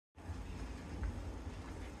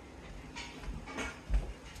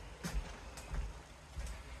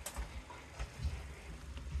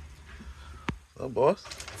Oh, boss.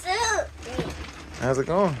 So, How's it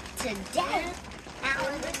going? today,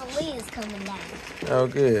 Louise coming down. Oh,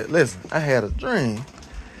 good. Listen, I had a dream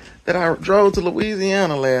that I drove to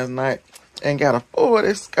Louisiana last night and got a Ford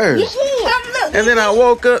Excursion. Come look. And then I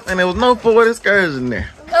woke up and there was no Ford Excursion there.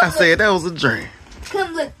 I said that was a dream.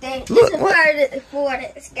 Come look, Dad. Look, This is what? part of the Ford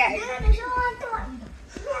Excursion.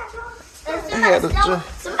 Somebody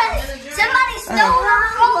stole our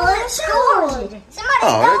Ford Excursion.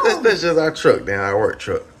 Oh, this is our truck then, our work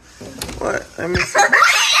truck. What? Let me see.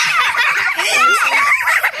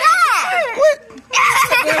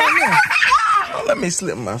 Oh, let me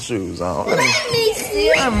slip my shoes on. Let me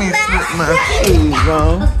slip my shoes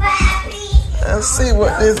on. Let's see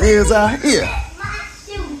what this is out here.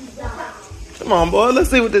 Come on, boy. Let's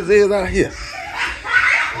see what this is out here.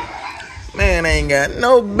 Man, ain't got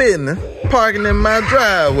no business parking in my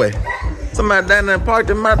driveway. Somebody down there parked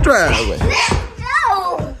in my driveway.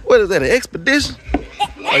 What is that, an expedition?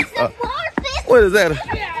 What is that?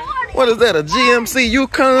 What is that, a GMC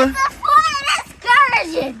Yukon?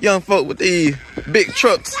 Young folk with these big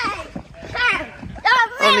trucks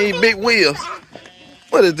on these big wheels.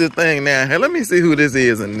 What is this thing down here? Let me see who this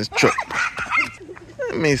is in this truck.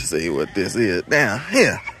 Let me see what this is down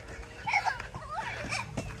here.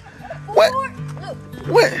 What?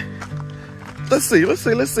 What? Let's see.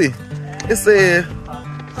 It said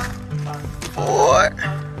Ford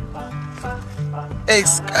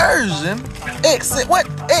Excursion. What?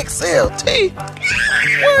 XLT?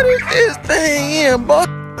 What is this thing here, boy?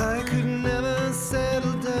 I could never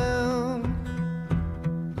settle down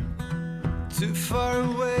too far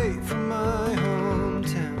away from my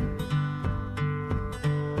hometown.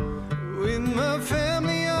 With my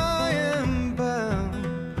family I am bound.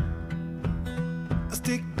 I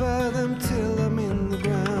stick by them till I'm in the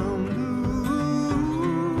ground.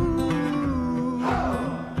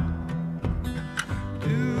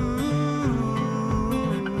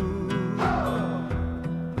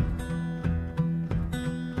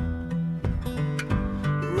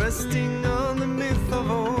 Resting on the myth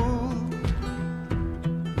of old,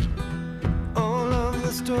 all of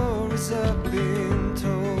the stories I've been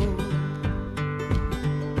told.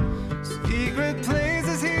 Secret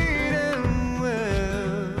places hidden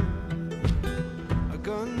where I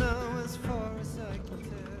go now as far as I can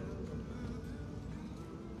tell.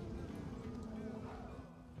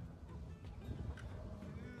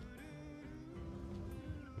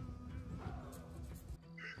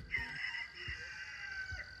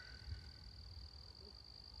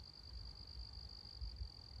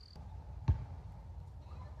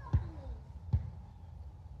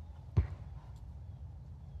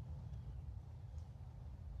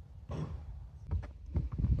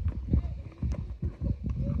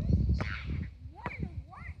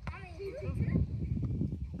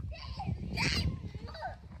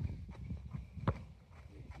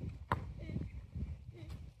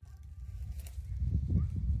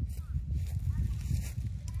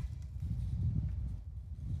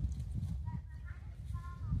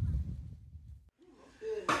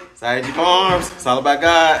 It's I.A.G Farms. It's all about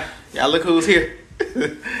God. Y'all look who's here.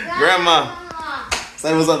 Grandma.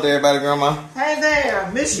 Say what's up to everybody, Grandma. Hey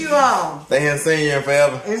there, miss you all. They haven't seen you in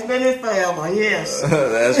forever. It's been in forever, yes.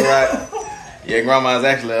 That's right. Yeah, Grandma's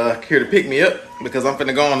actually here to pick me up because I'm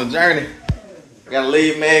finna go on a journey. Gotta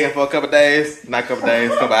leave Megan for a couple days. Not a couple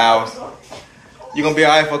days, a couple hours. You gonna be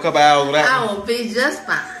alright for a couple hours without me? I will be just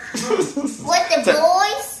fine. With the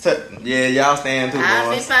boys? Yeah, y'all staying too, boys.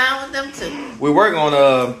 I'll be fine with them too. We're working on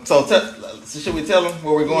so should we tell them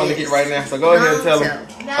where we're going to get right now? So go ahead and tell them.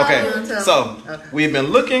 Okay, so we've been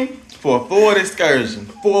looking for a Ford Excursion,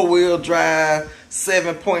 4-wheel drive,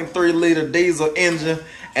 7.3 liter diesel engine,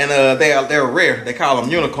 and they're rare. They call them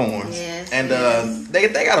unicorns. Yes, and they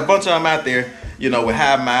got a bunch of them out there, you know, with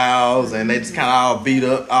high miles, and they just kind of all beat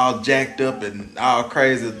up, all jacked up, and all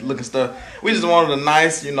crazy looking stuff. We just wanted a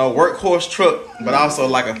nice, you know, workhorse truck, but also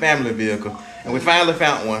like a family vehicle. And we finally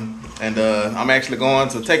found one. And I'm actually going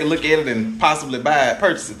to take a look at it and possibly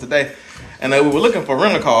purchase it today. And we were looking for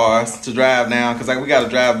rental cars to drive down because we got to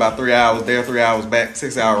drive about 3 hours there, 3 hours back,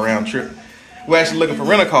 6-hour round trip. We're actually looking for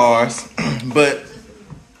rental cars, but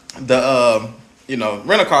the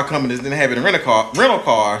rental car companies didn't have any rental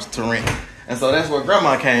cars to rent. And so that's where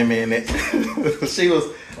Grandma came in at. She was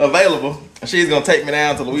available. She's going to take me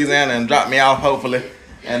down to Louisiana and drop me off, hopefully.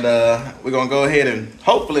 And we're going to go ahead and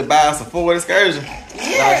hopefully buy us a Ford Excursion.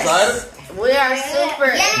 Yes. Y'all excited? We are super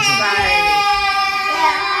excited.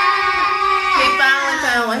 He finally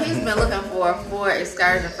found one. He's been looking for for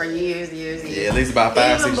excursion for years. Yeah, at least about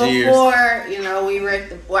 5, 6 years. Before, you know, I wrecked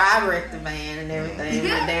the van and everything.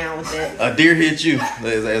 Went down with that. A deer hit you,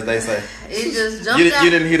 as they say. It just jumped out. You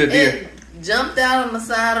didn't hit a deer. It jumped out on the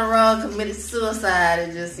side of the road, committed suicide,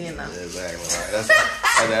 and just, you know. Exactly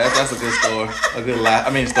right. That's a good story. A good lie. I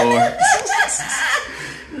mean, story.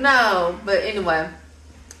 No, but anyway.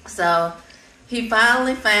 So, he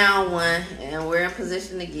finally found one, and we're in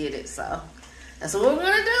position to get it. So, that's what we're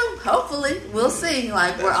going to do. Hopefully. We'll see.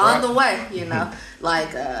 Like, we're on the way, you know.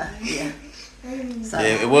 Like, yeah. So,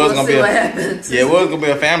 yeah, it was gonna be what happens. Yeah, it was gonna be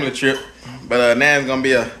a family trip, but now it's gonna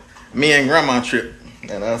be a me and grandma trip.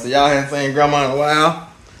 And so y'all haven't seen grandma in a while,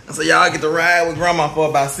 and so y'all get to ride with grandma for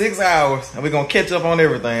about 6 hours, and we're gonna catch up on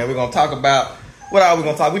everything. And we're gonna talk about what are we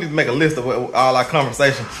gonna talk. We need to make a list of all our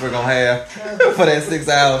conversations we're gonna have for that 6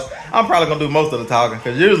 hours. I'm probably gonna do most of the talking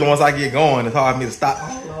because usually once I get going, it's hard for me to stop.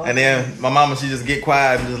 And then my mama, she just get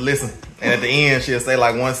quiet and just listen. And at the end, she'll say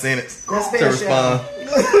like one sentence to respond.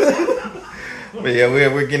 But yeah,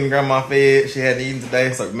 we're getting grandma fed. She hadn't eaten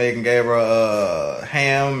today, so Megan gave her a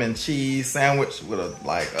ham and cheese sandwich with a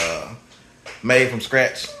made from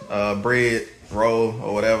scratch bread roll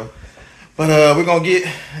or whatever. But we're gonna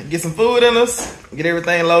get some food in us, get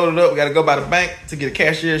everything loaded up. We gotta go by the bank to get a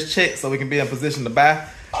cashier's check so we can be in position to buy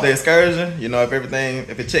the excursion. You know, if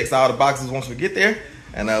it checks all the boxes once we get there,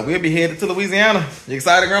 and we'll be headed to Louisiana. You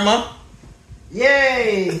excited, Grandma?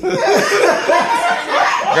 Yay!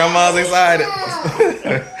 Grandma's excited.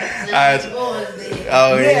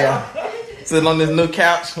 Oh yeah. Sitting on this new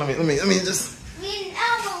couch. Let me just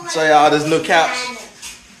show y'all this new couch.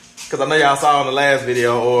 Cause I know y'all saw in the last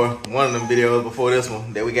video or one of them videos before this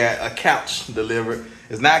one that we got a couch delivered.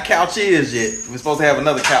 It's not couches yet. We're supposed to have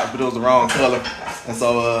another couch, but it was the wrong color. And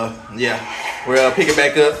so yeah, we'll pick it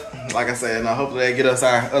back up. Like I said, and hopefully they get us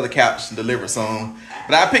our other couch delivered soon.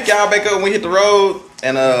 But I'll pick y'all back up when we hit the road,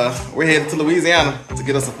 and we're headed to Louisiana to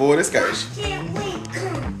get us a full excursion.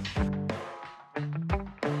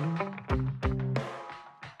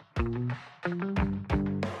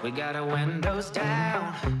 We got our windows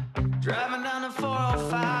down, driving down the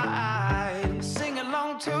 405, sing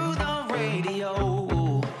along to the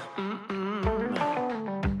radio.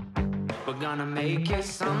 We're gonna make it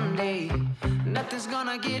someday, nothing's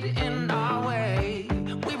gonna get in our way.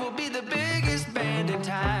 We will be the biggest band in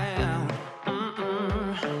town.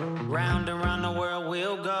 Round and round the world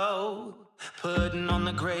we'll go, putting on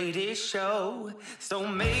the greatest show. So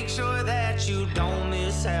make sure that you don't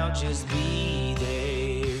miss out, just be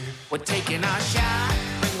there. We're taking our shot,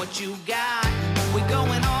 bring what you got. We're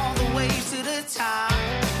going all the way to the top.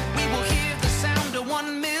 We will hear the sound of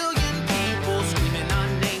 1 million people screaming our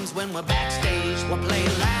names when we're backstage. We'll play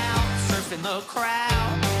loud, surfing the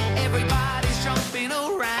crowd. Everybody's jumping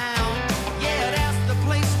around. Yeah, that's the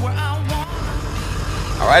place where I want.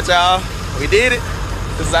 All right, y'all, we did it.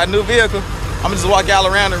 This is our new vehicle. I'm gonna just walk y'all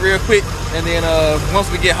around it real quick, and then once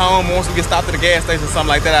we get home, once we get stopped at the gas station or something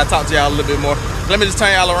like that, I'll talk to y'all a little bit more. Let me just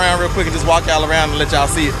turn y'all around real quick and just walk y'all around and let y'all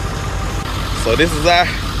see it. So this is our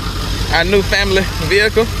new family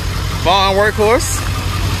vehicle, Vaughn Workhorse,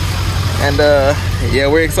 and yeah,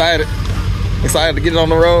 we're excited to get it on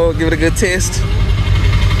the road, give it a good test,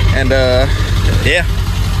 and yeah,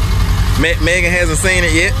 Megan hasn't seen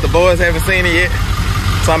it yet, the boys haven't seen it yet,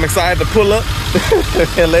 so I'm excited to pull up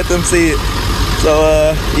and let them see it.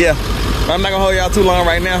 So yeah, I'm not gonna hold y'all too long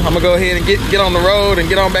right now. I'm gonna go ahead and get on the road and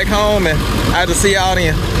get on back home, and I'll just see y'all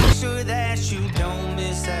then. Make sure that you don't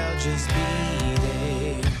miss out, just be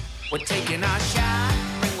there. We're taking our shot,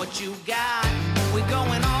 bring what you got. We're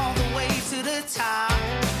going all the way to the top.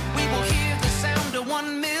 We will hear the sound of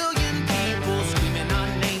 1 million people screaming our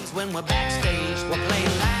names when we're backstage. We'll play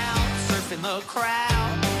loud, surfing the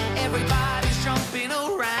crowd. Everybody's jumping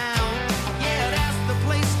around. Yeah, that's the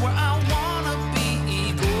place where I wanna be.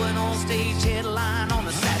 Going on stage headline on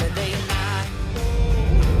a Saturday night.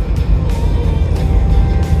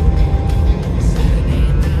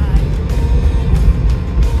 Saturday night.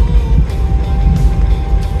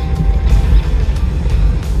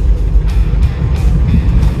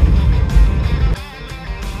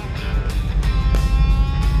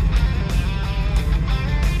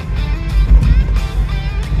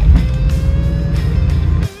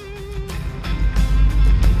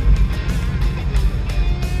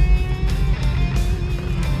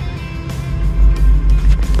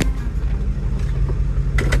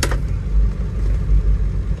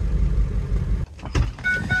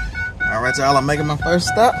 All right, y'all, I'm making my first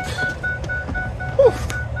stop. Whew.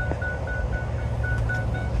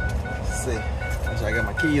 Let's see. Make sure I got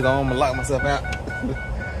my keys on. I'm gonna lock myself out.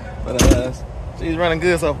 But she's running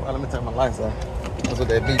good so far. Let me turn my lights off. That's what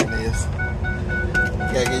that beeping is.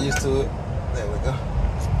 Gotta get used to it. There we go.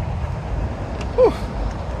 Whew.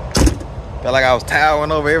 Felt like I was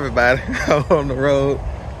towering over everybody on the road.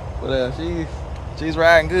 But she's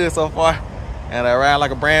riding good so far. And I ride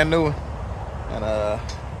like a brand new one. And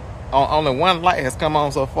only one light has come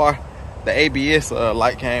on so far. The ABS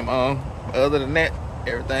light came on. Other than that,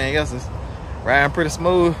 everything else is riding pretty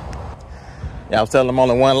smooth. Yeah, I was telling them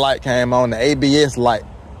only one light came on, the ABS light.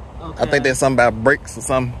 Okay. I think there's something about brakes or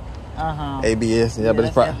something. ABS, yeah, but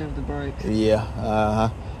it's probably the brakes. Yeah,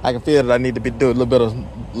 I can feel that I need to do a little bit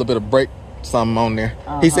of brake something on there.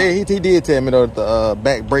 He said he did tell me though that the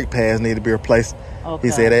back brake pads need to be replaced. Okay.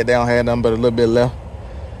 He said that they don't have nothing but a little bit left.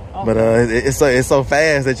 Okay. But it's so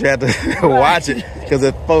fast that you have to watch it, because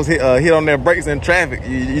if folks hit on their brakes in traffic,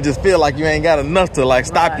 you just feel like you ain't got enough to like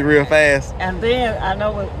stop you real fast. And then I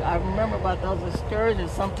remember about those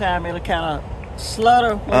excursions. Sometimes it'll kind of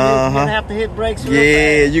slutter when you have to hit brakes real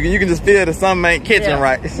fast. you can just feel that something ain't catching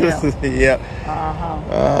right.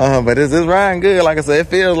 But it's riding good. Like I said, it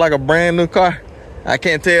feels like a brand new car. I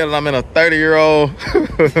can't tell that I'm in a 30-year-old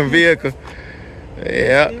vehicle.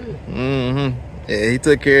 Yeah. Yeah, he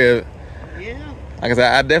took care of it. Yeah. Like I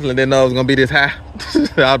said, I definitely didn't know it was gonna be this high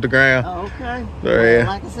off the ground. Oh, okay. So, yeah.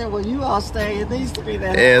 Like I said, well, you all stay. It needs to be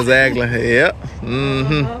that high. Exactly. Yep.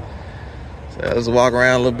 So let's walk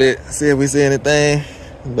around a little bit, see if we see anything.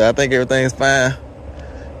 But I think everything's fine.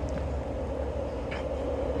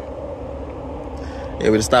 Yeah,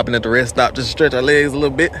 we're just stopping at the rest stop just to stretch our legs a little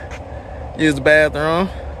bit. Use the bathroom.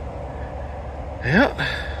 Yep.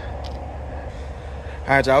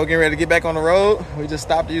 All right, y'all, we're getting ready to get back on the road. We just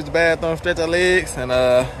stopped to use the bathroom, stretch our legs, and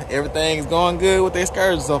everything's going good with the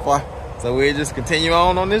excursion so far. So we'll just continue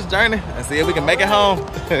on this journey and see if we can make it home.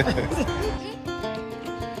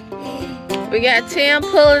 We got Tim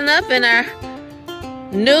pulling up in our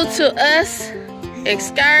new to us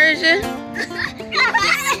excursion.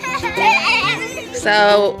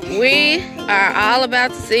 So we are all about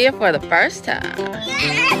to see it for the first time.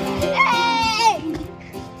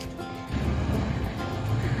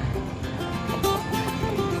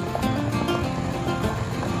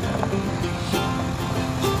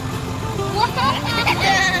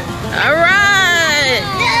 All right.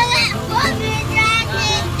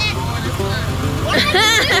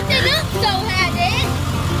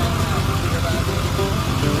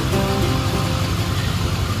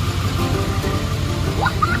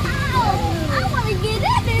 I want to get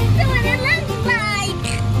up and see what it looks like.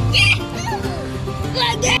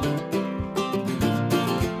 Like that.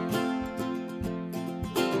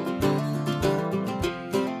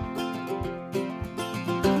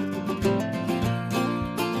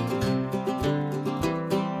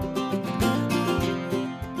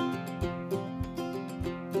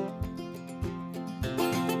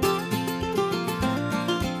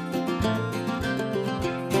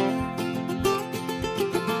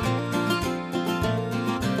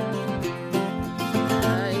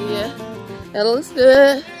 It looks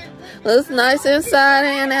good. Looks nice inside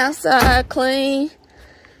and outside, clean.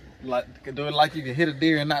 Like, do it like you can hit a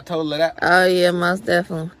deer and not total it out. Oh yeah, most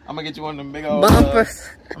definitely. I'm gonna get you one of them big old bumpers.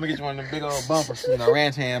 I'm gonna get you one of them big old bumpers, you know,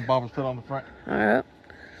 ranch hand bumpers put on the front. All right.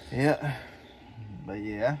 Yeah. But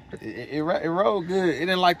yeah, it rode good. It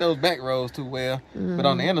didn't like those back roads too well. But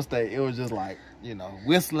on the interstate, it was just like, you know,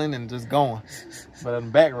 whistling and just going. But on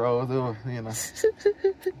the back roads, it was, you know,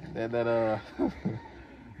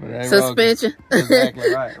 suspension.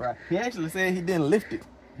 Exactly, right. He actually said he didn't lift it.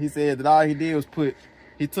 He said that all he did was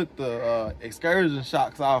he took the excursion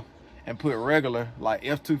shocks off and put regular, like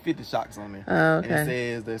F250 shocks on there. Oh, okay. And he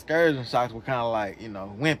says the excursion shocks were kind of like, you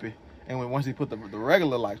know, wimpy. And once he put the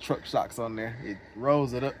regular, like, truck shocks on there, it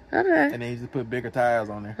rolls it up. Okay. And then he just put bigger tires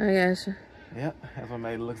on there. I got you. Yep, that's what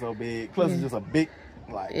made it look so big. Plus, it's just a big,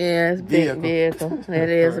 like, yeah, it's a big vehicle. It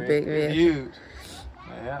is a big vehicle. Huge.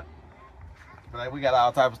 Yeah. But we got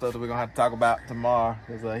all type of stuff that we're gonna have to talk about tomorrow,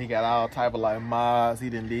 because he got all type of like mods he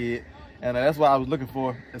did, and that's what I was looking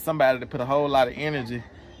for, is somebody to put a whole lot of energy,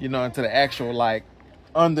 you know, into the actual like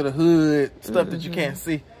under the hood stuff that you can't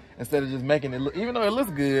see, instead of just making it look, even though it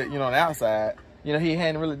looks good, you know, on the outside. You know, he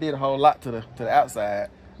hadn't really did a whole lot to the outside,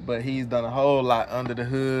 but he's done a whole lot under the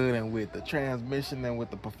hood and with the transmission and with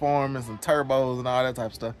the performance and turbos and all that type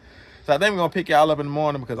of stuff. So I think we're gonna pick y'all up in the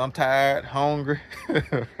morning, because I'm tired, hungry,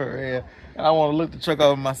 for real. And I want to look the truck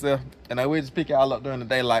over myself. And we'll just pick y'all up during the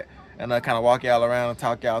daylight and kind of walk y'all around and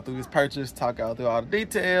talk y'all through this purchase, talk y'all through all the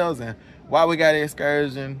details and why we got the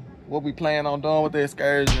excursion, what we plan on doing with the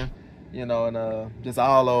excursion, you know, and just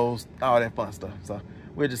all that fun stuff. So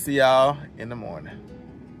we'll just see y'all in the morning.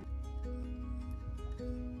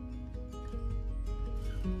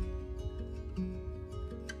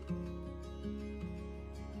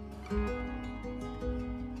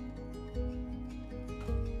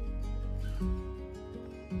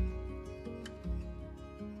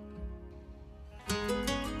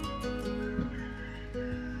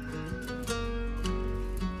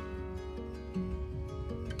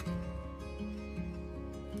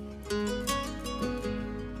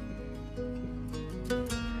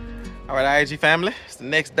 All right, I.A.G family. It's the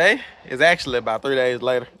next day. It's actually about 3 days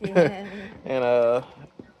later. Yeah. And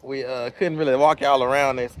we couldn't really walk y'all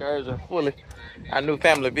around the excursion fully. Our new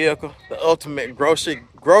family vehicle, the ultimate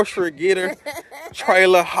grocery getter,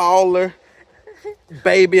 trailer hauler,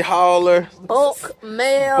 baby hauler, Bulk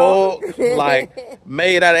mail. like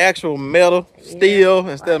made out of actual metal, steel,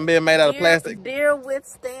 instead of being made out of plastic. Deer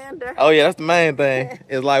withstander. Oh yeah, that's the main thing.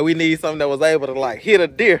 It's like we need something that was able to like hit a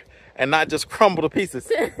deer and not just crumble to pieces.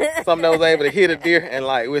 Something that was able to hit a deer and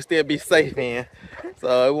like we'll still be safe in.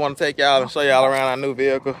 So we want to take y'all and show y'all around our new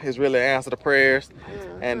vehicle. It's really an answer to prayers.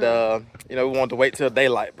 And you know, we want to wait till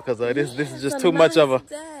daylight because this is just too much of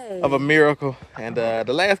a miracle. And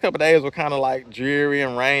the last couple of days were kind of like dreary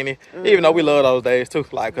and rainy, even though we love those days too,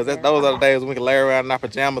 like because those are the days when we can lay around in our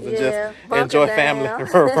pajamas and just enjoy family,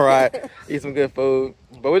 right? Eat some good food.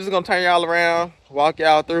 But we're just gonna turn y'all around, walk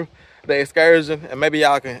y'all through the excursion, and maybe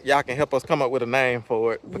y'all can help us come up with a name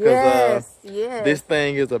for it because this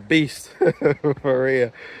thing is a beast for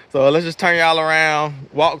real. So let's just turn y'all around,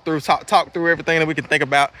 walk through, talk through everything that we can think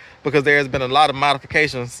about, because there's been a lot of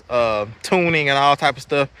modifications, tuning and all type of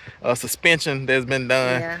stuff, suspension that's been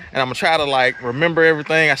done, and I'm gonna try to like remember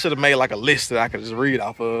everything. I should have made like a list that I could just read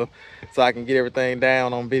off of, so I can get everything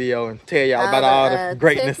down on video and tell y'all about all the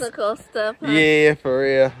greatness, technical stuff. Huh? Yeah, for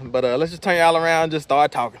real. But let's just turn y'all around, just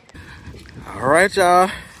start talking. All right, y'all.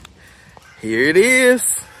 Here it is.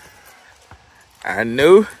 I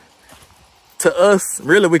knew. To us,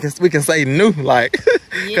 really, we can say new, like,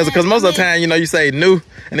 because most of the time, you know, you say new,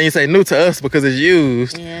 and then you say new to us because it's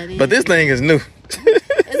used. Yeah, it is. But this thing is new.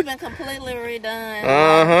 It's been completely redone. A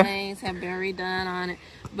lot of things have been redone on it,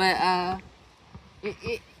 but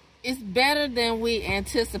it's better than we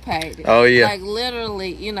anticipated. Oh yeah. Like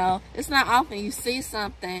literally, you know, it's not often you see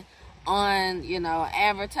something on, you know,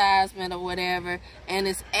 advertisement or whatever, and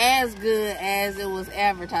it's as good as it was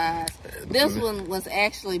advertised. This one was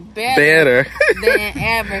actually better than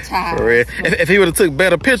advertised. If he would have took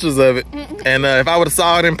better pictures of it, and if I would have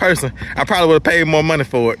saw it in person, I probably would have paid more money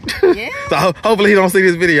for it. Yeah. So hopefully he don't see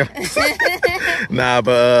this video. Nah,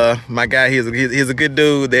 but my guy, he's a good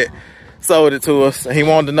dude that sold it to us, and he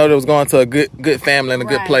wanted to know that it was going to a good family and a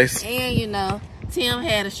good place. And you know, Tim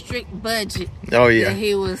had a strict budget. Oh yeah, that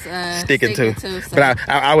he was sticking to. So. But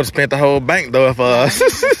I would have spent the whole bank though if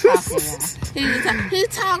he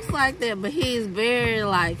talks like that, but he's very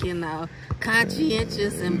like, you know,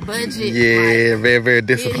 conscientious and budget. Yeah, like, very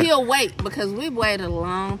disciplined. He'll wait because we've waited a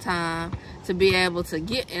long time to be able to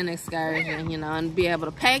get an excursion, you know, and be able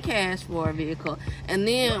to pay cash for a vehicle. And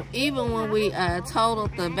then even when we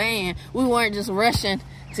totaled the van, we weren't just rushing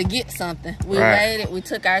to get something. We waited, we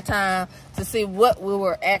took our time to see what we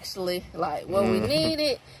were actually like, what we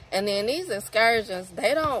needed. And then these excursions,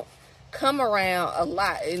 they don't come around a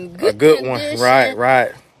lot. In good condition, one,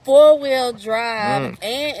 right. 4-wheel drive,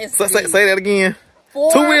 and it's say that again.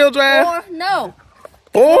 2-wheel drive?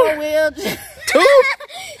 Four-wheel drive.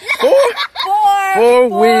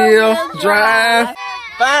 4-wheel drive.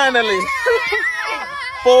 Finally.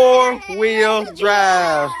 4-wheel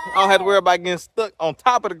drive. I don't have to worry about getting stuck on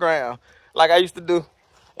top of the ground like I used to do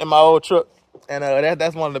in my old truck. And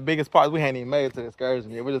that's one of the biggest parts. We hadn't even made it to the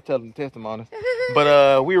excursion yet. We're just telling the testimonies.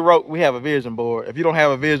 But we have a vision board. If you don't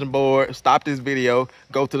have a vision board, stop this video,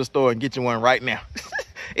 go to the store and get you one right now.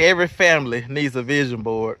 Every family needs a vision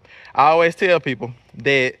board. I always tell people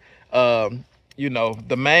that you know,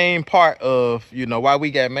 the main part of, you know, why we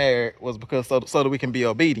got married was because so that we can be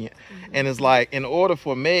obedient. And it's like, in order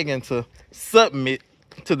for Megan to submit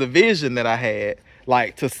to the vision that I had,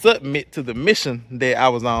 like to submit to the mission that I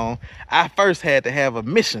was on, I first had to have a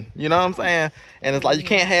mission. You know what I'm saying? And it's like, you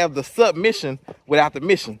can't have the submission without the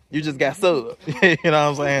mission. You just got sub. You know what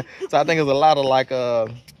I'm saying? So I think there's a lot of like,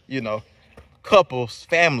 you know, couples,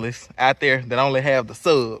 families out there that only have the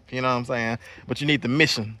sub, you know what I'm saying? But you need the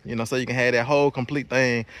mission, you know, so you can have that whole complete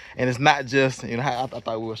thing. And it's not just, you know, I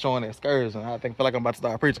thought we were showing the excursion. I feel like I'm about to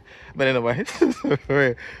start preaching. But anyway,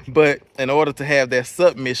 but in order to have that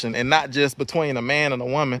submission, and not just between a man and a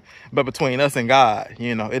woman, but between us and God,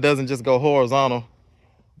 you know, it doesn't just go horizontal,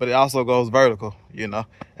 but it also goes vertical, you know?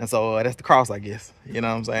 And so that's the cross, I guess, you know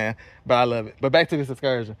what I'm saying? But I love it. But back to this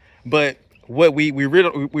excursion. But what we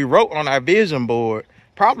wrote on our vision board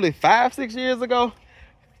probably 5-6 years ago,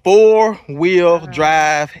 4-wheel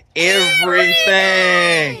drive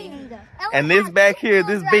everything. And this back here,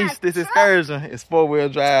 this beast, this excursion is 4-wheel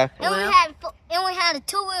drive. And we had a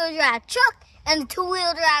 2-wheel drive truck and a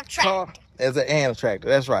 2-wheel drive tractor. And a tractor,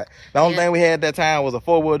 that's right. The only thing we had at that time was a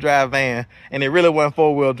 4-wheel drive van, and it really wasn't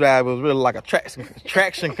 4-wheel drive. It was really like a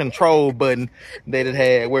traction control button that it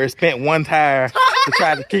had, where it spent one tire to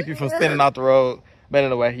try to keep you from spinning off the road. But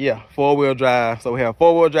anyway, yeah, 4-wheel drive. So we have a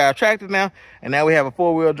 4-wheel drive tractor now, and now we have a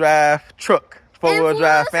 4-wheel drive truck, 4-wheel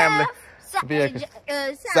drive family vehicle.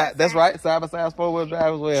 That's right, side-by-side 4-wheel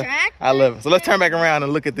drive as well. I love it. So let's turn back around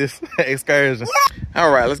and look at this excursion.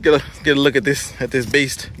 All right, let's get a look at this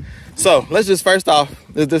beast. So let's just first off,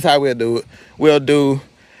 this is how we'll do it. We'll do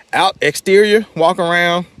exterior, walk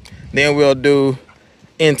around, then we'll do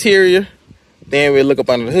interior, then we'll look up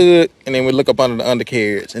under the hood, and then we'll look up under the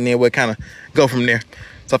undercarriage, and then we'll kind of go from there.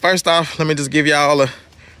 So first off, let me just give y'all a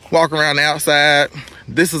walk around the outside.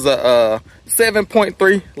 This is a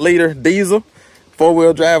 7.3 liter diesel,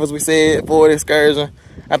 4-wheel drive, as we said, for the excursion.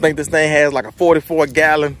 I think this thing has like a 44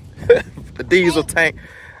 gallon diesel tank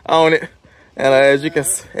on it. And as you can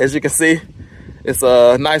see, it's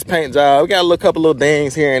a nice paint job. We got a couple little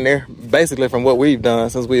dings here and there, basically from what we've done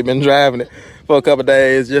since we've been driving it for a couple of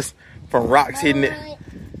days, just from rocks hitting it.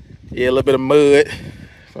 Yeah, a little bit of mud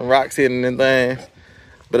from rocks hitting and things.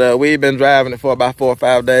 But we've been driving it for about 4 or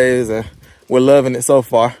 5 days, and we're loving it so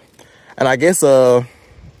far. And I guess one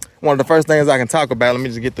of the first things I can talk about, let me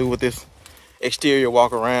just get through with this exterior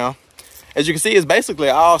walk around. As you can see, it's basically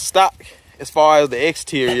all stock as far as the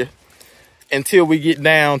exterior until we get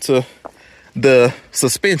down to the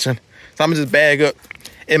suspension. So I'm gonna just bag up.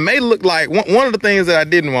 It may look like one of the things that I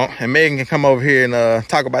didn't want, and Megan can come over here and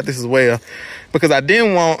talk about this as well, because I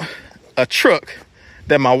didn't want a truck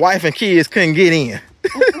that my wife and kids couldn't get in.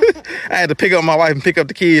 I had to pick up my wife and pick up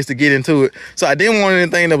the kids to get into it. So I didn't want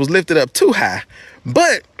anything that was lifted up too high.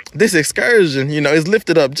 But this excursion, you know, is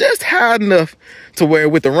lifted up just high enough to where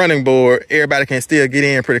with the running board, everybody can still get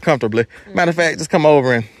in pretty comfortably. Matter of fact, just come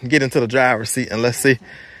over and get into the driver's seat and let's see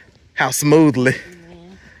how smoothly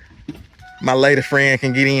my lady friend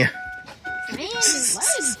can get in.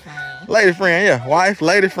 Lady friend, yeah. Wife,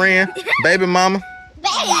 lady friend, baby mama.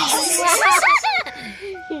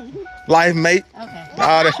 Life mate. Okay.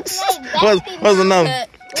 All that. What's the number?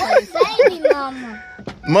 Baby mama.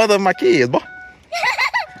 Mother of my kids, boy.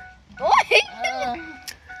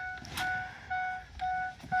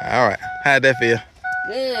 All right. How'd that feel?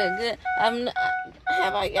 Good.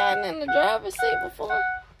 Have I gotten in the driver's seat before?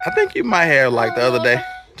 I think you might have, like the other day,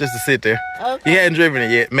 just to sit there. Okay. You hadn't driven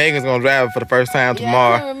it yet. Megan's gonna drive it for the first time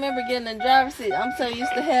tomorrow. I can't remember getting in the driver's seat. I'm so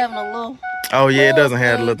used to having a little. Oh yeah, it doesn't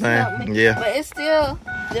have the little thing. Yeah. But it's still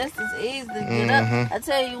just as easy to get up. I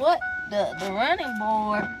tell you what, the running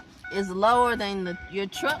board is lower than your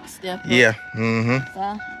truck step. Yeah.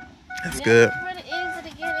 So that's good. It's pretty easy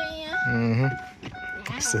to get in.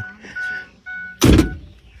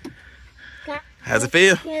 How's it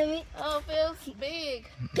feel? Oh, it feels big.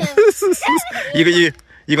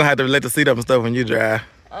 You're gonna have to let the seat up and stuff when you drive.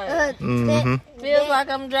 Feels like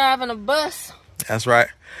I'm driving a bus. That's right.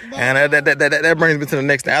 And that brings me to the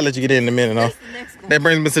next thing. I'll let you get in a minute. No? That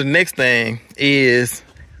brings me to the next thing is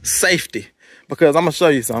safety. Because I'm gonna show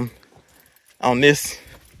you something on this.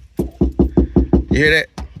 You hear that?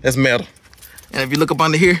 That's metal. And if you look up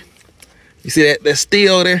under here, you see that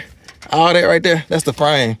steel there? All that right there, that's the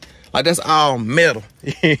frame. Like that's all metal,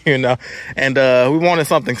 you know. And we wanted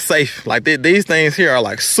something safe. Like these things here are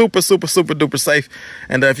like super duper safe.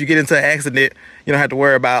 And if you get into an accident, you don't have to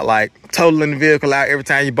worry about like totaling the vehicle out every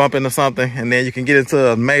time you bump into something. And then you can get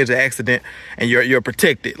into a major accident and you're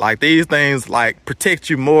protected. Like these things like protect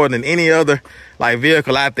you more than any other like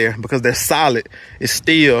vehicle out there because they're solid. It's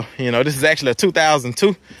steel. You know, this is actually a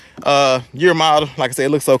 2002 year model. Like I said,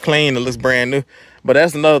 it looks so clean. It looks brand new. But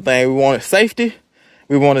that's another thing. We wanted safety.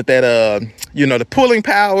 We wanted that, you know, the pulling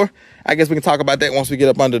power. I guess we can talk about that once we get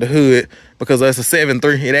up under the hood because it's a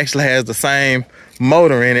 7.3. It actually has the same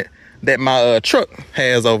motor in it that my truck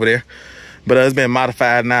has over there. But it's been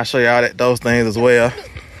modified, and I'll show y'all those things as well.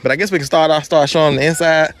 But I guess we can start showing them the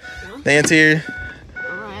inside, the interior.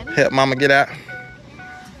 Help mama get out.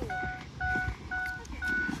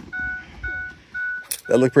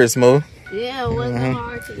 That look pretty smooth. Yeah, it wasn't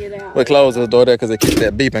hard to get out. We'll close the door there because it keeps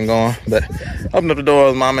that beeping going. But open up the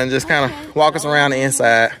doors, mama, and just kind of walk us around the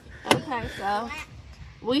inside. Okay, so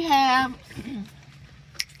we have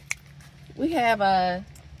the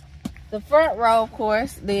front row, of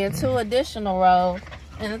course, then 2 additional rows.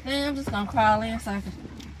 And the thing, I'm just going to crawl in so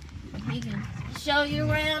he can show you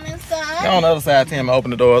around inside. Go on the other side, Tim, and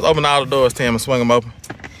open the doors. Open all the doors, Tim, and swing them open.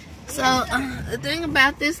 So the thing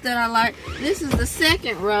about this that I like, this is the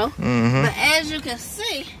second row. But as you can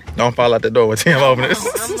see, don't fall out the door with Tim open it.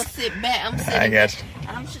 I'm gonna sit back. I got you.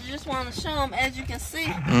 I just want to show them. As you can see,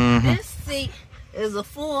 this seat is a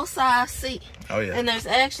full-size seat. Oh yeah. And there's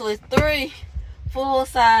actually 3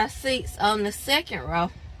 full-size seats on the second row.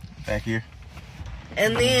 Back here.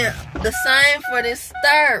 And then the same for this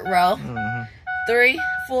third row. 3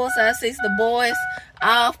 full-size seats. The boys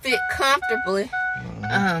all fit comfortably.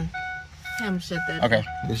 I'm gonna shut that. Okay,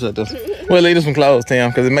 you shut this. We'll leave this one closed, Tim,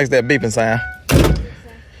 because it makes that beeping sound.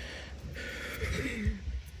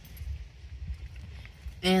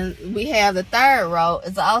 And we have the 3rd row.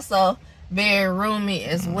 It's also very roomy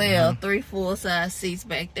as well. 3 full-size seats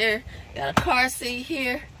back there. Got a car seat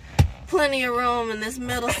here. Plenty of room in this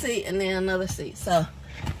middle seat, and then another seat. So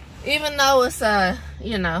even though it's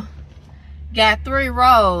you know, got 3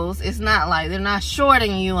 rows, it's not like they're not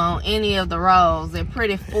shorting you on any of the rows. They're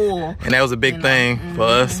pretty full. And that was a big thing for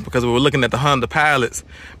us, because we were looking at the Honda Pilots,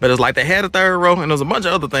 but it's like they had a 3rd row, and there was a bunch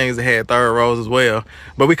of other things that had 3rd rows as well,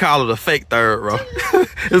 but we call it a fake 3rd row.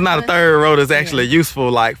 It's not a 3rd row that's actually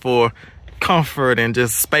useful, like for comfort and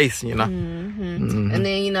just space, you know. And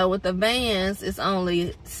then, you know, with the vans, it's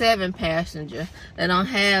only 7 passenger. They don't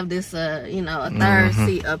have this you know, a 3rd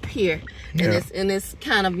seat up here. And it's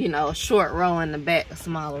kind of, you know, a short row in the back, a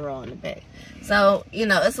smaller row in the back. So, you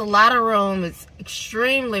know, it's a lot of room. It's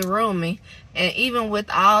extremely roomy, and even with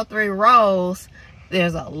all 3 rows,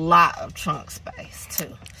 there's a lot of trunk space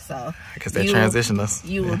too. So because they transition us,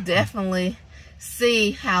 you will definitely see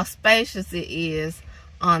how spacious it is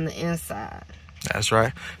on the inside. That's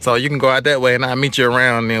right. So you can go out that way, and I'll meet you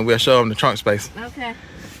around, and we'll show them the trunk space. Okay.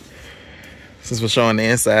 Since we're showing the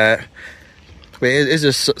inside, but it's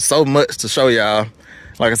just so much to show y'all.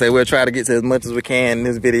 Like I said, we'll try to get to as much as we can in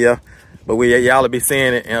this video, but y'all will be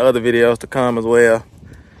seeing it in other videos to come as well.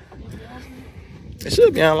 It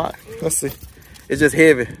should be unlocked. Let's see. It's just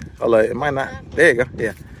heavy. Hold on, it might not. There you go.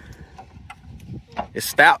 Yeah. It's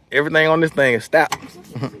stout. Everything on this thing is stout.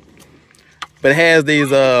 But it has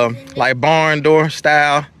these like barn door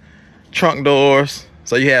style trunk doors,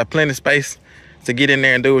 so you have plenty of space to get in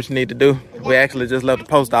there and do what you need to do. We actually just left the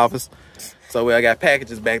post office, so I got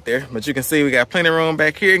packages back there. But you can see we got plenty of room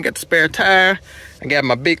back here, and got the spare tire. I got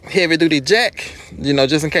my big heavy duty jack, you know,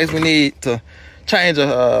 just in case we need to change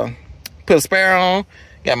put a spare on.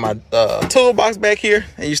 Got my toolbox back here,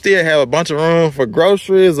 and you still have a bunch of room for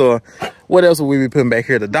groceries, or what else would we be putting back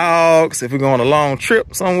here? The dogs, if we're going on a long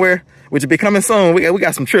trip somewhere, which will be coming soon. We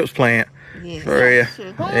got some trips planned. Yes, for real.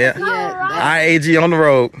 Yeah. I.A.G on the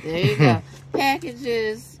road. There you go.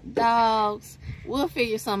 Packages, dogs. We'll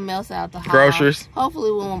figure something else out to haul. Groceries.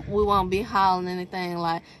 Hopefully we won't be hauling anything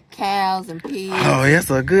like cows and pigs. Oh,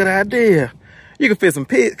 that's a good idea. You can fit some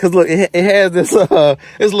pigs, cause look, it has this little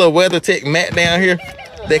WeatherTech mat down here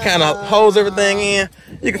that kind of holds everything in.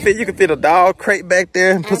 You can fit a dog crate back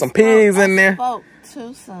there, and put some pigs in there.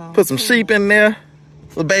 Put some sheep in there.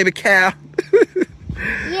 Little baby cow.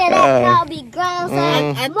 Yeah, that cow be ground.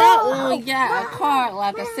 I thought when we got a car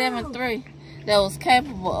like a 7.3 that was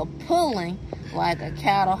capable of pulling like a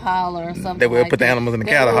cattle hauler or something, that we'll put the animals in the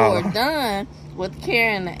cattle hauler. We were done with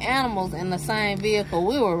carrying the animals in the same vehicle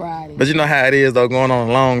we were riding. But you know how it is though, going on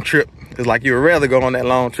a long trip. It's like you would rather go on that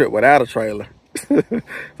long trip without a trailer. So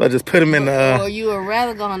just put them in the... Or you would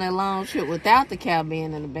rather go on that long trip without the cow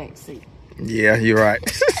being in the back seat. Yeah, you're right.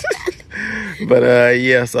 But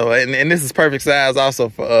yeah, so and this is perfect size also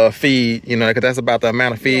for feed, you know, because that's about the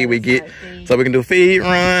amount of feed we get. So we can do feed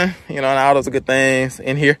run, you know, and all those good things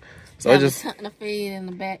in here. So just a ton of feed in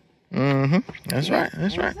the back. That's right.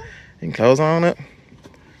 That's right. You can close on up.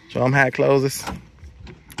 Show them how it closes.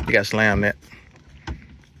 You got to slam that.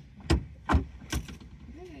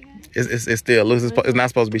 It's still loose. It's not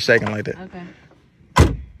supposed to be shaking like that.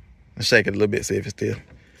 Okay. Let's shake it a little bit, see if it's still.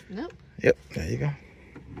 Nope. Yep. There you go.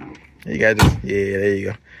 You got just, yeah, there you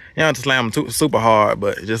go. You don't have to slam them super hard,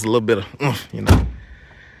 but just a little bit of, you know.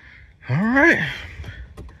 All right.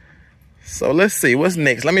 So let's see what's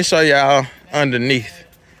next. Let me show y'all underneath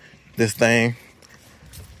this thing.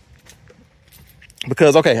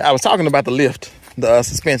 Because, okay, I was talking about the lift, the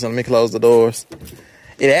suspension. Let me close the doors.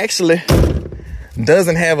 It actually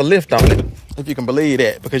doesn't have a lift on it, if you can believe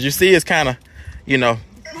that. Because you see it's kind of, you know,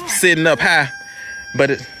 sitting up high.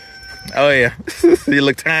 But it, oh yeah, you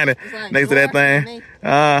look tiny like next to that thing.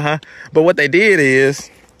 But what they did is,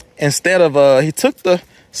 instead of, he took the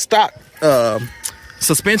stock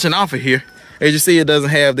suspension off of here. As you see, it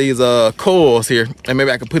doesn't have these coils here. And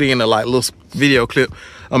maybe I could put it in a like little video clip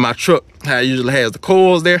of my truck, how it usually has the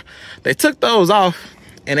coils there. They took those off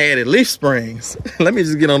and added leaf springs. Let me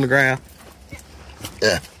just get on the ground.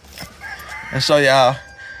 Yeah. And show y'all.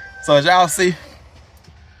 So as y'all see,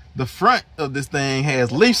 the front of this thing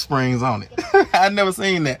has leaf springs on it. I've never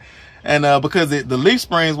seen that. And because the leaf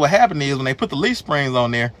springs, what happened is when they put the leaf springs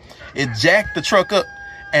on there, it jacked the truck up.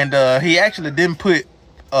 And he actually didn't put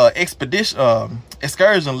excursion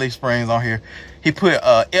leaf springs on here. He put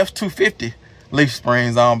F250 leaf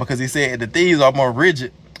springs on because he said that these are more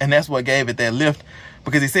rigid and that's what gave it that lift,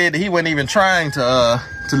 because he said that he wasn't even trying to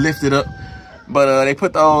lift it up, but they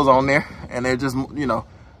put those on there, and they're just, you know,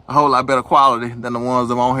 a whole lot better quality than the ones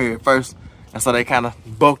that were on here at first. And so they kind of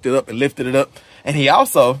bulked it up and lifted it up. And he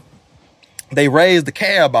also, they raised the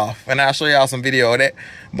cab off, and I'll show y'all some video of that,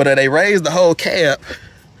 but they raised the whole cab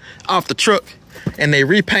off the truck, and they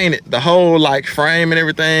repainted the whole like frame and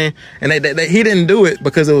everything. And he didn't do it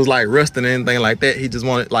because it was like rusting and anything like that. He just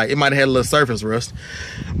wanted, like, it might have had a little surface rust,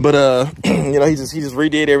 but you know, he just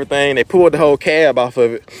redid everything. They pulled the whole cab off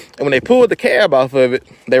of it, and when they pulled the cab off of it,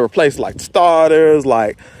 they replaced like starters,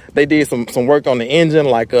 like they did some work on the engine,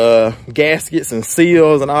 like gaskets and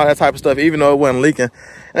seals and all that type of stuff, even though it wasn't leaking.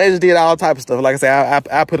 And they just did all type of stuff. Like I said,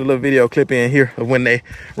 I put a little video clip in here of when they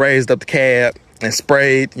raised up the cab and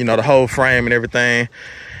sprayed, you know, the whole frame and everything,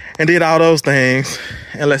 and did all those things.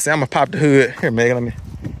 And let's see, I'm gonna pop the hood. Here, Megan, let me.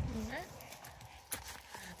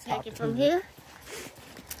 Take it from here.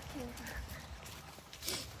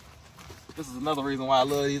 This is another reason why I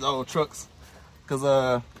love these old trucks,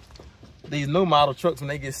 because these new model trucks, when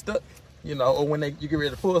they get stuck, you know, or when you get ready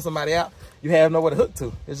to pull somebody out, you have nowhere to hook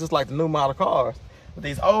to. It's just like the new model cars. But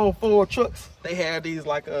these old Ford trucks, they have these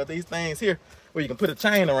like these things here where you can put a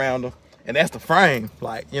chain around them. And that's the frame,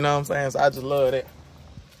 like, you know what I'm saying? So I just love that.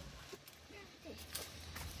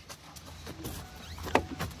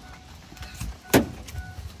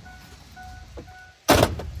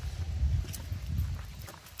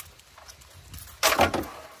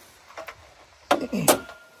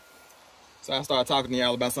 So I started talking to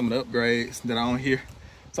y'all about some of the upgrades that are on here.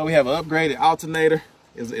 So we have an upgraded alternator.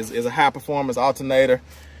 Is a high performance alternator.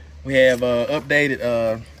 We have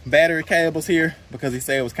updated battery cables here, because he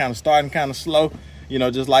said it was kind of starting kind of slow, you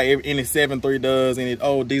know, just like any 7.3 does, any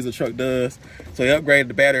old diesel truck does. So he upgraded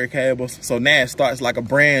the battery cables, so now it starts like a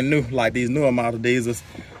brand new, like these newer model diesels.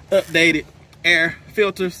 Updated air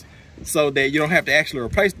filters, so that you don't have to actually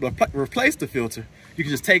replace the filter. You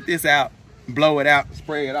can just take this out, blow it out,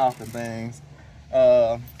 spray it off and things.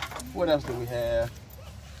 What else do we have?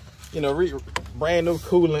 You know, brand new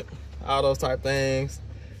coolant, all those type things.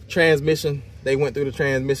 Transmission, they went through the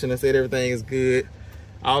transmission and said everything is good.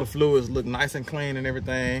 All the fluids look nice and clean and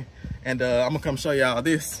everything. And I'm gonna come show y'all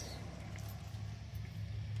this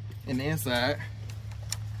in the inside.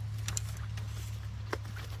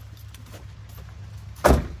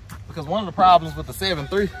 Because one of the problems with the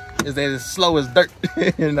 7.3 is that it's slow as dirt,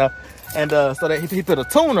 you know. And so that he put a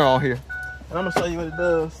tuner on here, and I'm gonna show you what it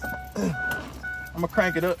does. I'm gonna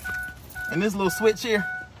crank it up, and this little switch here,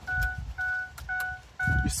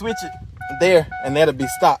 you switch it there and that'll be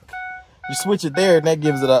stock. You switch it there and that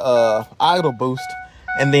gives it a idle boost,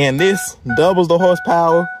 and then this doubles the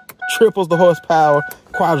horsepower, triples the horsepower,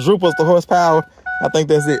 quadruples the horsepower. I think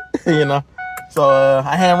that's it. You know, so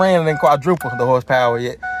I haven't ran it in quadruple the horsepower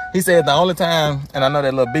yet. He said the only time, and I know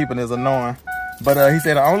that little beeping is annoying, but he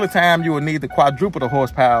said the only time you would need to quadruple the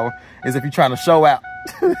horsepower is if you're trying to show out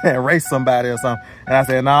and race somebody or something. And I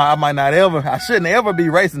said, no, I shouldn't ever be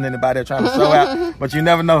racing anybody or trying to show out. But you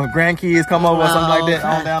never know, if grandkids come over or something like that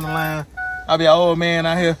on down the line, I'll be an old man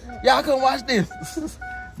out here. Y'all come watch this.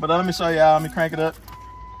 But let me show y'all. Let me crank it up.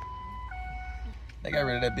 They got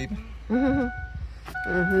rid of that beeping.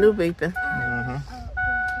 New beeping.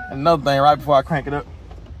 Another thing, right before I crank it up,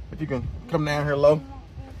 if you can come down here low.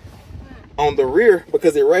 On the rear,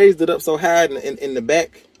 because it raised it up so high in the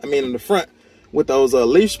back, in the front, with those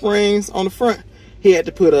leaf springs on the front, he had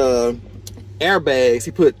to put airbags.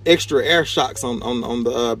 He put extra air shocks on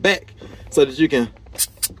the back, so that you can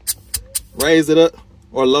raise it up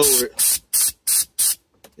or lower it.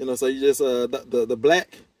 You know, so you just the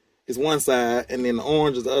black is one side and then the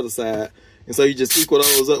orange is the other side, and so you just equal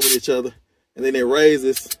those up with each other, and then it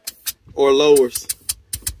raises or lowers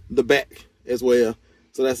the back as well.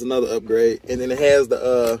 So that's another upgrade. And then it has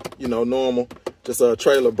the normal just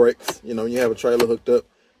trailer brakes. You know, when you have a trailer hooked up,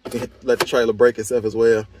 you can let the trailer brake itself as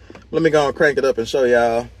well. Let me go and crank it up and show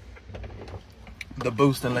y'all the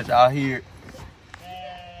boost and let y'all hear it.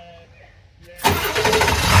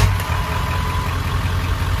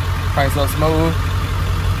 Cranks up smooth,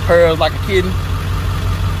 purrs like a kitten,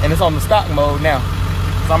 and it's on the stock mode now.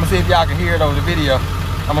 So I'm gonna see if y'all can hear it over the video.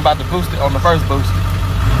 I'm about to boost it on the first boost.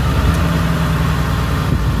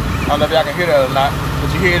 I don't know if y'all can hear that or not,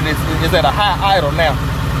 but you hear it, it's at a high idle now.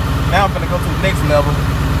 Now I'm gonna go to the next level,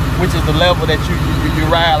 which is the level that you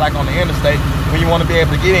ride like on the interstate, when you want to be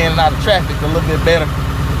able to get in and out of traffic a little bit better.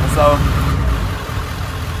 And so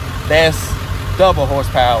that's double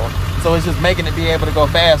horsepower. So it's just making it be able to go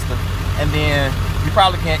faster. And then you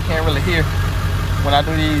probably can't really hear when I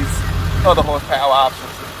do these other horsepower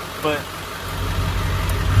options, but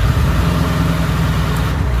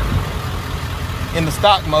in the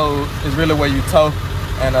stock mode is really where you tow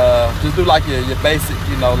and just do like your basic,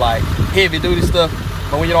 you know, like heavy duty stuff.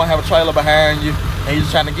 But when you don't have a trailer behind you and you're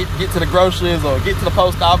just trying to get to the groceries or get to the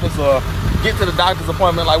post office or get to the doctor's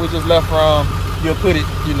appointment like we just left from, you'll put it,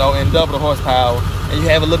 you know, in double the horsepower and you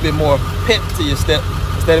have a little bit more pep to your step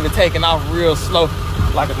instead of it taking off real slow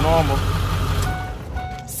like a normal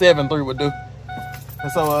 7.3 would do.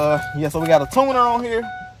 And so yeah, so we got a tuner on here.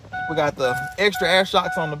 We got the extra air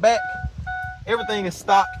shocks on the back. Everything is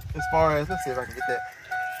stock as far as, let's see if I can get that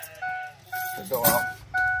to go off.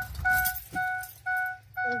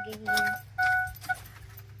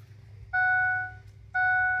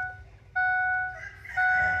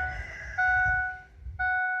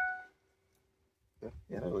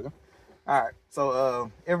 Yeah, there we go. All right,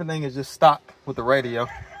 so everything is just stock with the radio,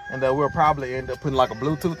 and we'll probably end up putting like a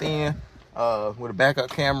Bluetooth in with a backup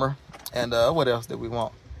camera, and what else did we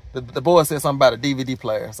want? The boy said something about a DVD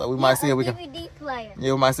player, so we might see if we can. DVD player.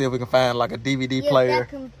 Yeah, we might see if we can find like a DVD player. That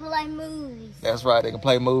can play movies. That's right, they can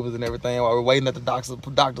play movies and everything while we're waiting at the doctor's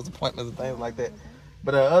appointments and things like that.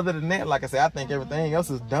 But other than that, like I said, I think everything else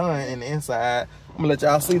is done in the inside. I'm gonna let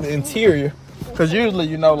y'all see the interior, cause usually,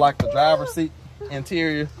 you know, like the driver's seat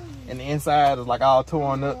interior and the inside is like all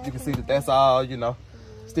torn up. You can see that that's all, you know,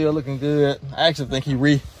 still looking good. I actually think he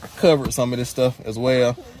recovered some of this stuff as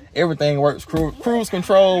well. Everything works. Cruise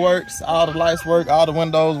control works. All the lights work. All the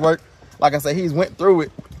windows work. Like I said, he's went through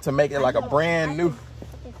it to make it like a brand new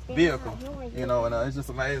vehicle. You know, and it's just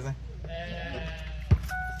amazing.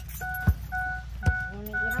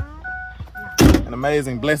 An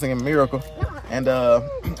amazing blessing and miracle. And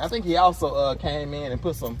I think he also came in and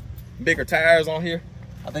put some bigger tires on here.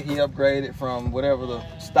 I think he upgraded from whatever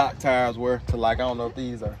the stock tires were to like, I don't know if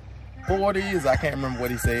these are 40s. I can't remember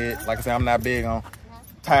what he said. Like I said, I'm not big on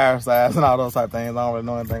tire size and all those type of things. I don't really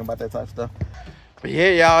know anything about that type of stuff. But yeah,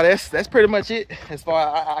 y'all, that's pretty much it. As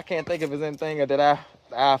far as I can't think if there's anything that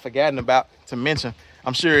I've forgotten about to mention.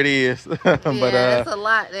 I'm sure it is. But it's a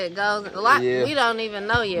lot that goes. A lot we don't even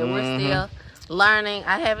know yet. We're still learning.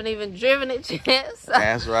 I haven't even driven it yet. So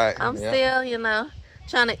that's right. I'm still, you know,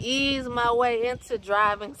 trying to ease my way into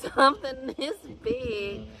driving something this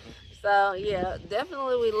big. So yeah,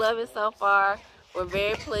 definitely we love it so far. We're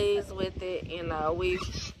very pleased with it. You know, we've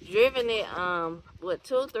driven it what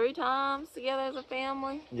 2-3 times together as a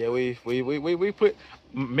family. Yeah, we put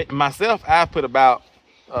myself. I put about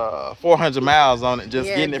 400 miles on it just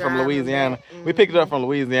getting it from Louisiana. We picked it up from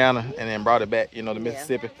Louisiana and then brought it back, you know, to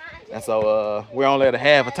Mississippi. And so we're only at a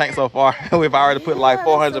half a tank so far. We've already put like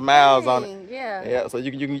 400 miles on it. Yeah. So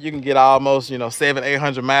you can get almost, you know,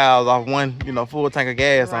 700-800 miles off one, you know, full tank of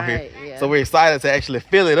gas on here. Yeah. So we're excited to actually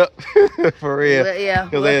fill it up for real.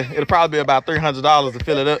 Because it'll probably be about $300 to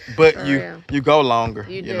fill it up, but you go longer.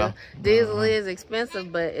 You know. Diesel is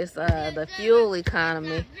expensive, but it's the fuel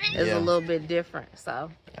economy is a little bit different.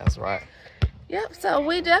 So that's right. Yep, so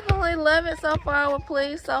we definitely love it so far. We're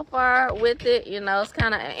pleased so far with it. You know, it's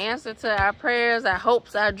kind of an answer to our prayers, our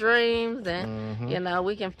hopes, our dreams, and you know,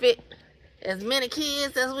 we can fit as many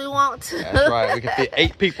kids as we want to. That's right, we can fit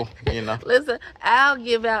 8 people, you know. Listen, I'll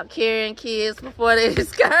give out carrying kids before they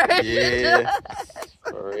discourage. Yeah,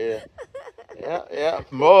 for real. Yeah.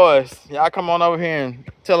 Boys, y'all come on over here and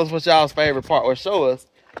tell us what y'all's favorite part, or show us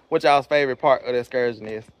what y'all's favorite part of the excursion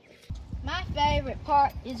is. My favorite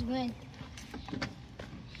part is when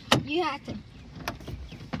you have to,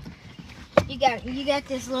 you got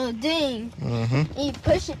this little ding, and you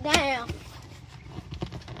push it down.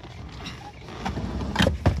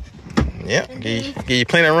 Yep, give you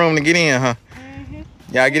plenty of room to get in, huh?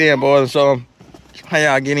 Y'all get in, boys, and show them how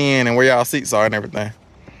y'all get in and where y'all seats are and everything.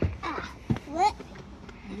 What?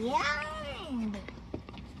 Yeah.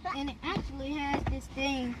 And it actually has this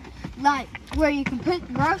thing, like, where you can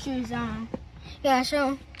put groceries on. Yeah,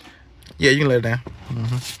 show them. Yeah, you can lay it down.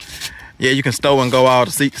 Yeah, you can stow and go all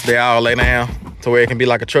the seats. They all lay down to where it can be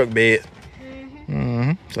like a truck bed.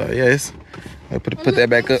 So yeah, put that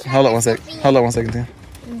back up. Hold on one second, Tim.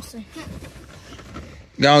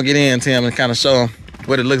 Go on, get in, Tim, and kind of show them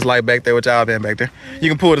what it looks like back there, what y'all been back there. You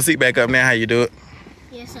can pull the seat back up now. How you do it?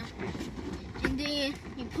 Yes, sir. And then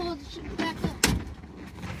you pull the seat back up.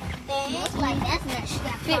 And it's like that's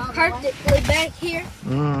not fit perfectly back here.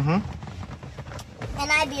 And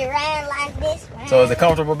I be riding like this. So is it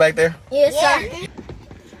comfortable back there? Yes, sir.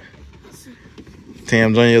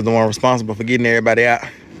 Tim Jr. is the one responsible for getting everybody out.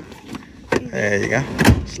 There you go.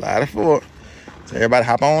 Slide it forward. So everybody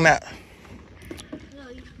hop on out.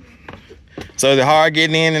 So is it hard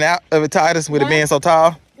getting in and out of it, Titus, with it being so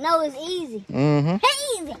tall? No, it's easy.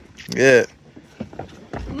 Easy. Good.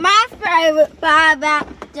 My favorite part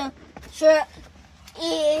about the truck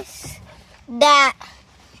is that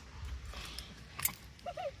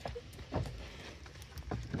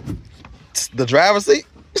the driver's seat?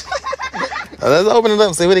 Let's open it up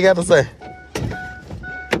and see what he got to say.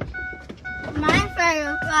 my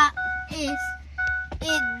favorite part is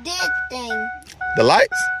this thing. The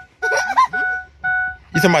lights?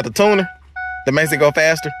 You talking about the tuner that makes it go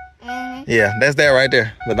faster? Mm-hmm. Yeah, that's that right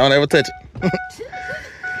there. But don't ever touch it.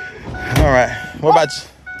 All right. What about you?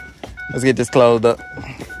 Let's get this closed up.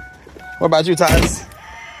 What about you, Titus?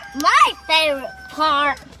 My favorite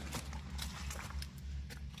part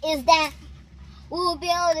is that we will be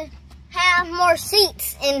able to have more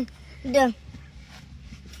seats in the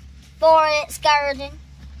for excursion.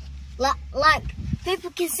 Like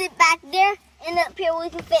people can sit back there, and up here we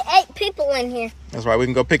can fit 8 people in here. That's right. We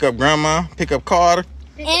can go pick up Grandma, pick up Carter,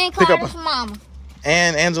 And pick up Carter's mama.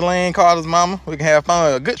 and Angeline, Carter's mama. We can have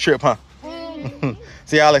fun. A good trip, huh? Mm-hmm.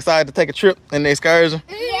 So y'all excited to take a trip in the excursion?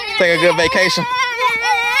 Take a good vacation?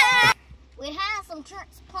 We have some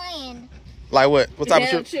trips planned. Like what? What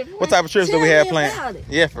type of trip? What type of trips do we have planned?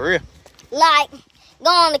 Yeah, for real. Like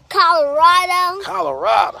going to Colorado.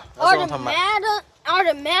 Colorado. That's what I'm Or talking about. or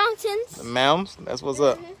the mountains. The mountains. That's what's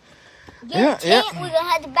up. Get a tent. We're going to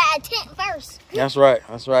have to buy a tent first. That's right.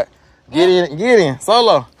 That's right. Get in.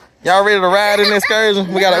 Solo. Y'all ready to ride in the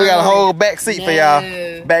excursion? We got a whole back seat for y'all.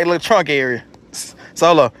 Back little trunk area.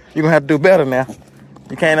 Solo, you're gonna have to do better now.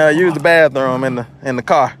 You can't use the bathroom in the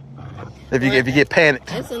car if you get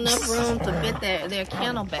panicked. It's enough room to fit their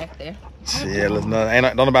kennel back there. Yeah, listen,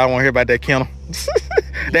 don't nobody want to hear about that kennel.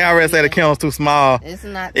 They already say the kennel's too small. It's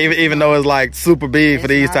not. Even though it's like super big for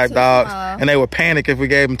these type dogs, small. And they would panic if we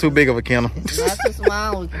gave them too big of a kennel. It's not too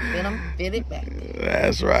small. We can fit it back there.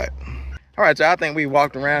 That's right. All right, y'all. I think we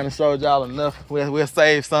walked around and showed y'all enough. We'll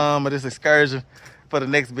save some of this excursion for the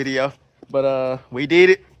next video. But we did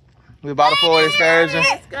it. We bought a Ford excursion.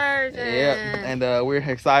 Yeah, and we're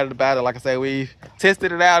excited about it. Like I said, we've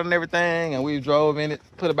tested it out and everything, and we drove in it,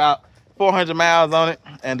 put about 400 miles on it,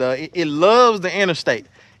 and it loves the interstate.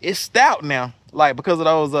 It's stout now, like because of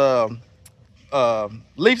those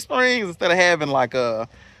leaf springs instead of having like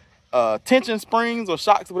tension springs or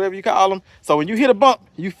shocks or whatever you call them. So when you hit a bump,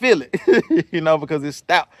 you feel it, you know, because it's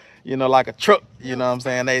stout, you know, like a truck, you know what I'm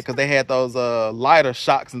saying? Because they had those lighter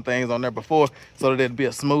shocks and things on there before so that it'd be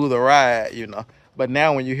a smoother ride, you know. But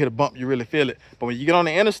now when you hit a bump, you really feel it. But when you get on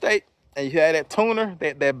the interstate and you have that tuner,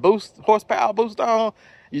 that boost, horsepower boost on,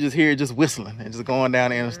 you just hear it just whistling and just going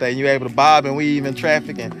down the interstate. You're able to bob and weave in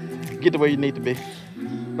traffic and get to where you need to be.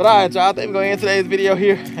 But all right, y'all, I think we're going to end today's video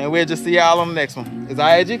here, and we'll just see y'all on the next one. It's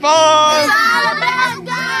I.A.G fun!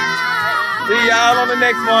 See y'all on the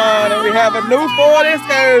next one, and we have a new Ford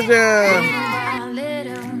excursion.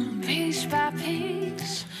 Little, piece by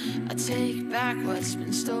piece, I take back what's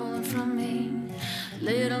been stolen from me.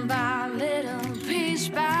 Little by little, piece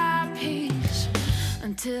by piece,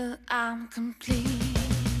 until I'm complete.